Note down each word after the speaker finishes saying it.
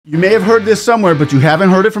You may have heard this somewhere, but you haven't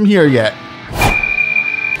heard it from here yet.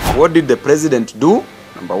 What did the president do?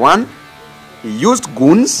 Number one, he used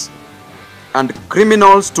goons and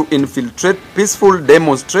criminals to infiltrate peaceful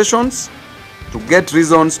demonstrations to get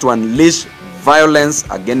reasons to unleash violence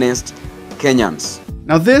against Kenyans.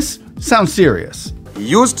 Now this sounds serious. He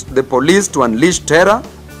used the police to unleash terror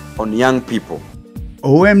on young people.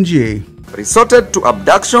 OMG. Resorted to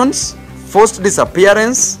abductions, forced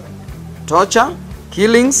disappearance, torture,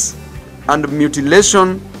 killings, and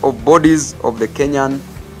mutilation of bodies of the Kenyan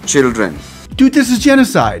children. Dude, this is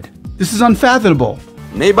genocide. This is unfathomable.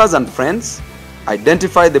 Neighbors and friends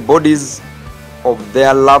identify the bodies of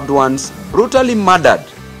their loved ones brutally murdered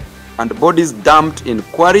and bodies dumped in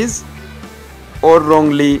quarries or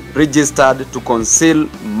wrongly registered to conceal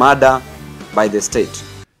murder by the state.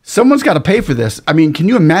 Someone's got to pay for this. I mean, can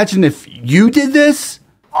you imagine if you did this?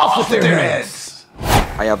 Off their heads.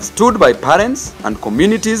 I have stood by parents and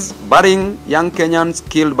communities burying young Kenyans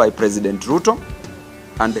killed by President Ruto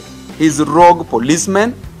and his rogue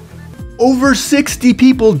policemen. Over 60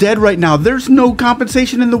 people dead right now. There's no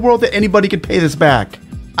compensation in the world that anybody could pay this back.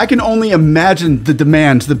 I can only imagine the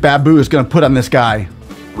demands that Babu is going to put on this guy.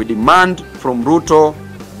 We demand from Ruto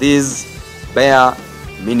these bare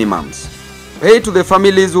minimums. Pay to the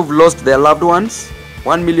families who've lost their loved ones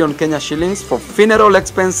 1 million Kenya shillings for funeral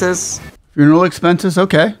expenses. Funeral expenses,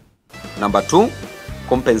 okay. Number two,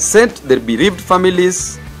 compensate the bereaved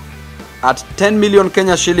families at 10 million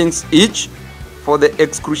Kenya shillings each for the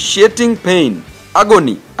excruciating pain,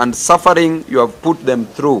 agony, and suffering you have put them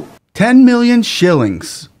through. 10 million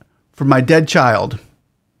shillings for my dead child.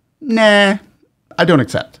 Nah, I don't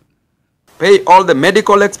accept. Pay all the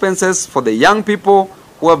medical expenses for the young people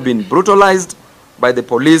who have been brutalized by the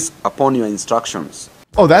police upon your instructions.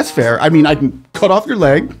 Oh, that's fair. I mean, I can cut off your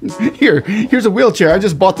leg. Here's a wheelchair. I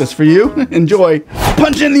just bought this for you. Enjoy.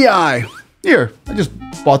 Punch in the eye. Here, I just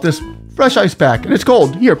bought this fresh ice pack and it's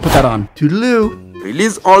cold. Here, put that on. Toodaloo.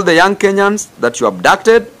 Release all the young Kenyans that you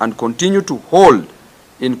abducted and continue to hold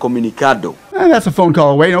incommunicado. That's a phone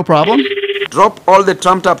call away, no problem. Drop all the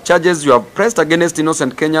trumped up charges you have pressed against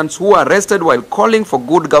innocent Kenyans who were arrested while calling for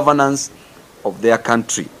good governance of their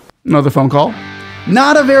country. Another phone call.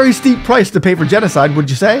 Not a very steep price to pay for genocide, would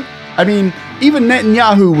you say? I mean, even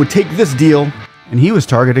Netanyahu would take this deal, and he was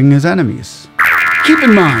targeting his enemies. Keep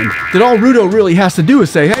in mind that all Ruto really has to do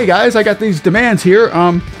is say, hey guys, I got these demands here,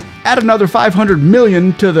 add another 500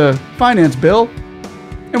 million to the finance bill,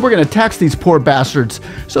 and we're gonna tax these poor bastards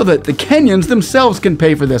so that the Kenyans themselves can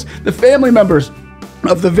pay for this. The family members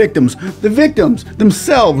of the victims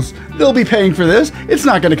themselves, they'll be paying for this. It's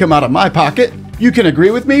not gonna come out of my pocket. You can agree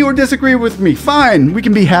with me or disagree with me. Fine, we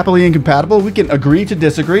can be happily incompatible. We can agree to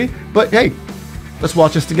disagree. But hey, let's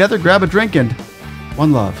watch this together, grab a drink, and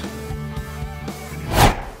one love.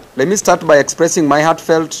 Let me start by expressing my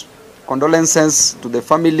heartfelt condolences to the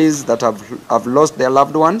families that have lost their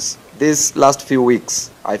loved ones these last few weeks.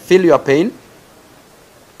 I feel your pain,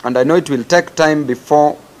 and I know it will take time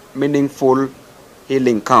before meaningful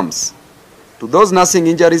healing comes. To those nursing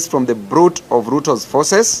injuries from the brunt of Ruto's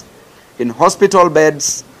forces, in hospital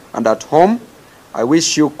beds and at home, I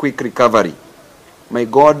wish you quick recovery. May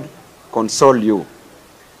God console you.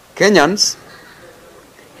 Kenyans,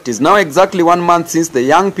 it is now exactly 1 month since the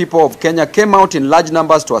young people of Kenya came out in large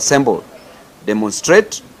numbers to assemble,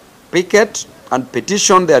 demonstrate, picket, and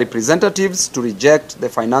petition their representatives to reject the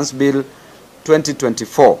Finance Bill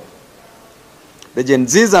 2024. The Gen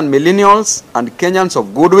Zs and Millennials and Kenyans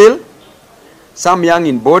of goodwill, some young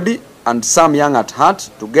in body and some young at heart,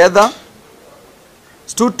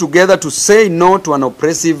 stood together to say no to an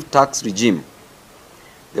oppressive tax regime.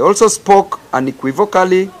 They also spoke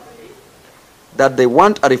unequivocally that they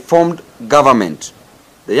want a reformed government.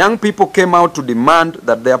 The young people came out to demand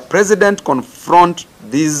that their president confront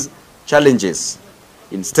these challenges.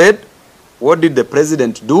 Instead, what did the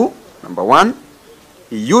president do? Number one,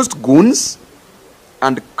 he used goons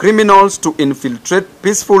and criminals to infiltrate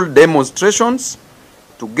peaceful demonstrations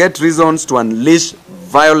to get reasons to unleash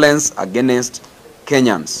violence against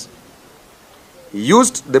Kenyans. He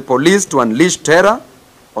used the police to unleash terror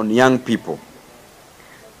on young people.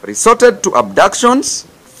 Resorted to abductions,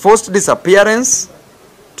 forced disappearance,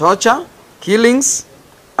 torture, killings,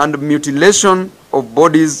 and mutilation of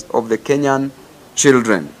bodies of the Kenyan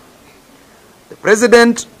children. The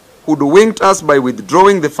president hoodwinked us by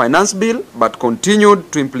withdrawing the finance bill but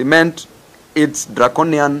continued to implement its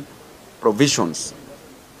draconian provisions.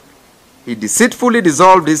 He deceitfully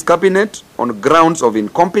dissolved his cabinet on grounds of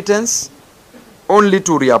incompetence, only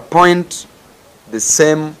to reappoint the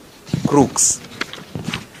same crooks.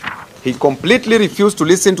 He completely refused to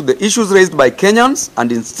listen to the issues raised by Kenyans,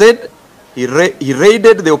 and instead he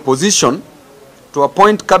raided the opposition to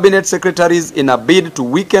appoint cabinet secretaries in a bid to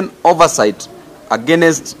weaken oversight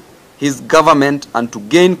against his government and to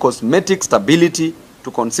gain cosmetic stability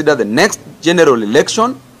to consider the next general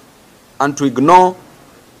election and to ignore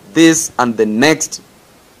this and the next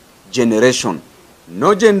generation.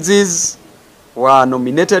 No Gen Zs were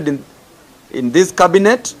nominated in this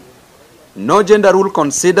cabinet. No gender rule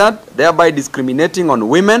considered, thereby discriminating on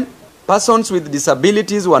women. Persons with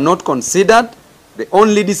disabilities were not considered. The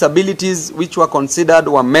only disabilities which were considered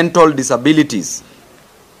were mental disabilities,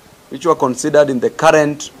 which were considered in the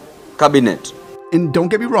current cabinet. And don't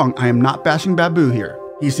get me wrong, I am not bashing Babu here.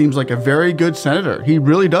 He seems like a very good senator. He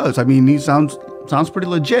really does. I mean, he sounds pretty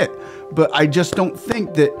legit. But I just don't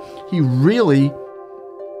think that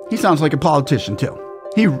he sounds like a politician too.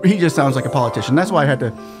 He just sounds like a politician. That's why I had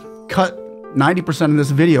to cut 90% of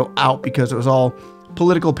this video out, because it was all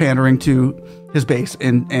political pandering to his base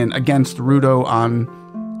and against Ruto on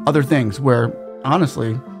other things where,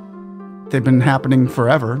 honestly, they've been happening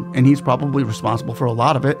forever, and he's probably responsible for a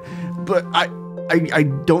lot of it. But I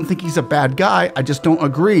don't think he's a bad guy. I just don't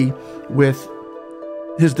agree with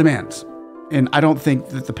his demands. And I don't think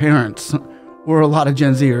that the parents or a lot of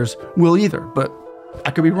Gen Zers will either, but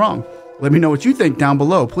I could be wrong. Let me know what you think down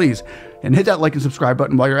below, please. And hit that like and subscribe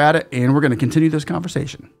button while you're at it, and we're going to continue this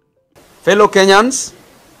conversation. Fellow Kenyans,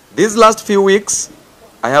 these last few weeks,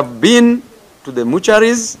 I have been to the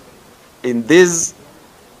mortuaries in this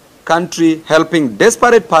country helping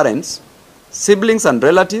desperate parents, siblings and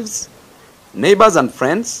relatives, neighbors and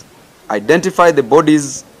friends identify the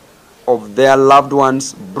bodies of their loved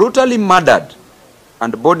ones brutally murdered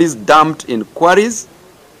and bodies dumped in quarries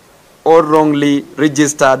or wrongly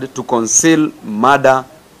registered to conceal murder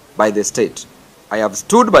by the state. I have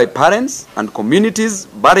stood by parents and communities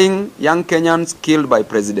burying young Kenyans killed by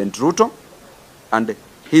President Ruto and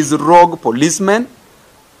his rogue policemen,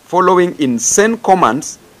 following insane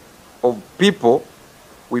commands of people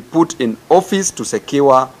we put in office to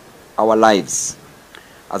secure our lives.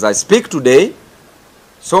 As I speak today,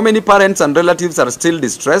 so many parents and relatives are still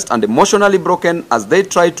distressed and emotionally broken as they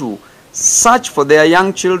try to search for their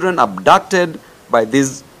young children abducted by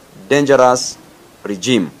this dangerous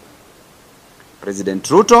regime. President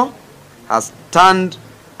Ruto has turned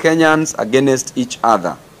Kenyans against each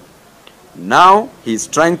other. Now he is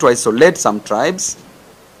trying to isolate some tribes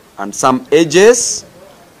and some ages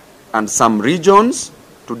and some regions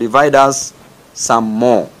to divide us some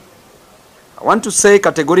more. I want to say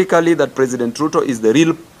categorically that President Ruto is the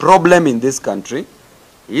real problem in this country.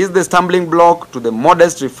 He is the stumbling block to the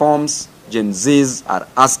modest reforms Gen Zs are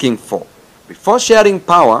asking for. Before sharing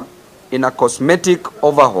power in a cosmetic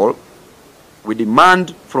overhaul, we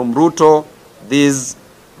demand from Ruto these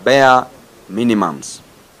bare minimums.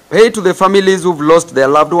 Pay to the families who've lost their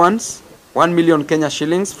loved ones 1 million Kenya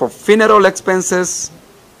shillings for funeral expenses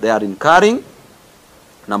they are incurring.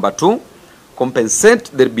 Number 2, compensate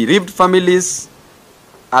the bereaved families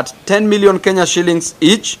at 10 million Kenya shillings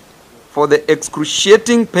each for the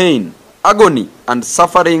excruciating pain, agony, and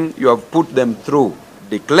suffering you have put them through.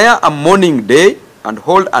 Declare a mourning day and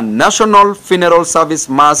hold a national funeral service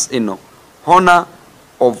mass in honor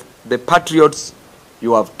of the patriots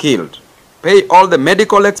you have killed. Pay all the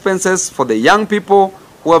medical expenses for the young people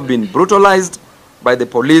who have been brutalized by the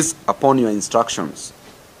police upon your instructions.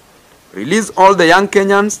 Release all the young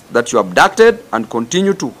Kenyans that you abducted and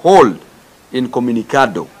continue to hold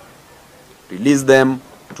incommunicado. Release them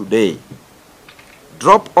today.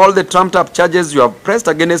 Drop all the trumped-up charges you have pressed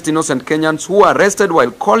against innocent Kenyans who were arrested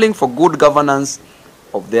while calling for good governance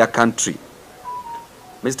of their country.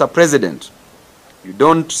 Mr. President, you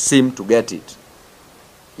don't seem to get it.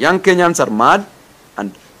 Young Kenyans are mad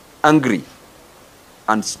and angry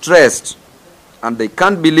and stressed, and they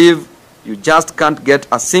can't believe you just can't get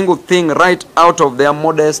a single thing right out of their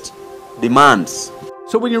modest demands.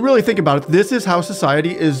 So when you really think about it, this is how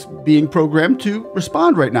society is being programmed to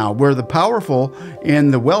respond right now, where the powerful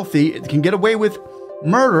and the wealthy can get away with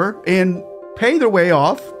murder and pay their way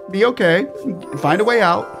off, be okay, find a way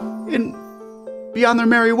out, and be on their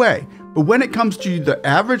merry way. But when it comes to the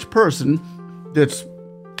average person that's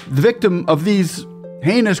the victim of these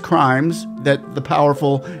heinous crimes that the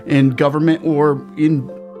powerful in government or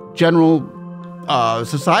in general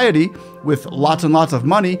society with lots and lots of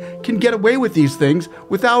money can get away with these things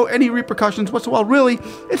without any repercussions whatsoever. Really,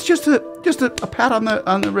 it's just a pat on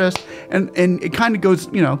the wrist, and it kind of goes,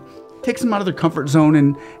 you know, takes them out of their comfort zone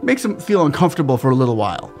and makes them feel uncomfortable for a little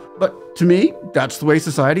while. But to me, that's the way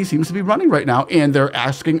society seems to be running right now, and they're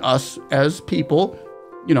asking us as people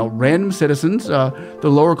random citizens, the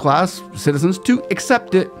lower class citizens, to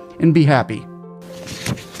accept it and be happy.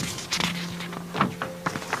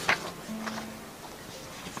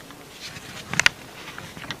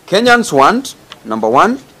 Kenyans want, number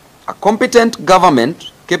one, a competent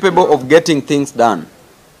government capable of getting things done.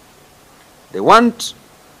 They want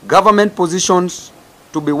government positions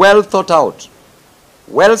to be well thought out,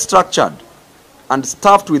 well structured, and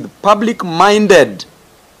staffed with public-minded,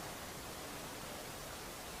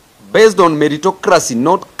 based on meritocracy,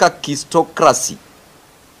 not kakistocracy,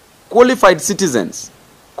 qualified citizens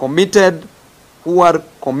who are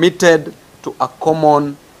committed to a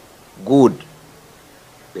common good.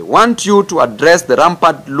 They want you to address the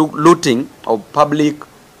rampant looting of public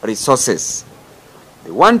resources.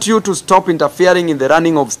 They want you to stop interfering in the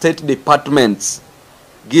running of state departments.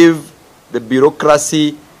 Give the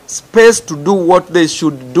bureaucracy space to do what they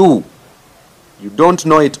should do. You don't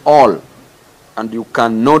know it all, and you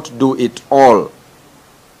cannot do it all.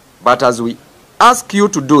 But as we ask you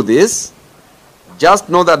to do this, just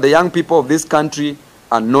know that the young people of this country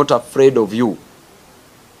are not afraid of you.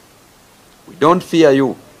 We don't fear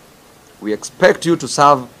you. We expect you to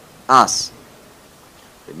serve us.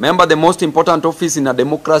 Remember, the most important office in a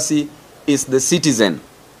democracy is the citizen.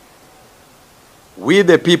 We,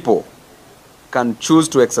 the people, can choose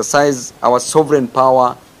to exercise our sovereign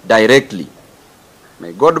power directly.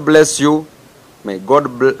 May God bless you. May God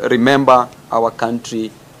remember our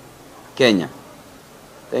country, Kenya.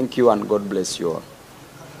 Thank you, and God bless you all.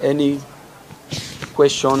 Any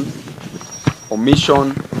question,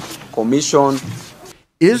 omission, commission?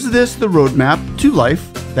 Is this the roadmap to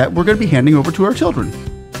life that we're going to be handing over to our children?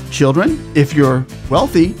 Children, if you're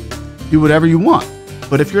wealthy, do whatever you want.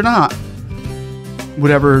 But if you're not,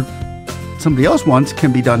 whatever somebody else wants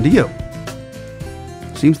can be done to you.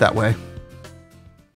 Seems that way.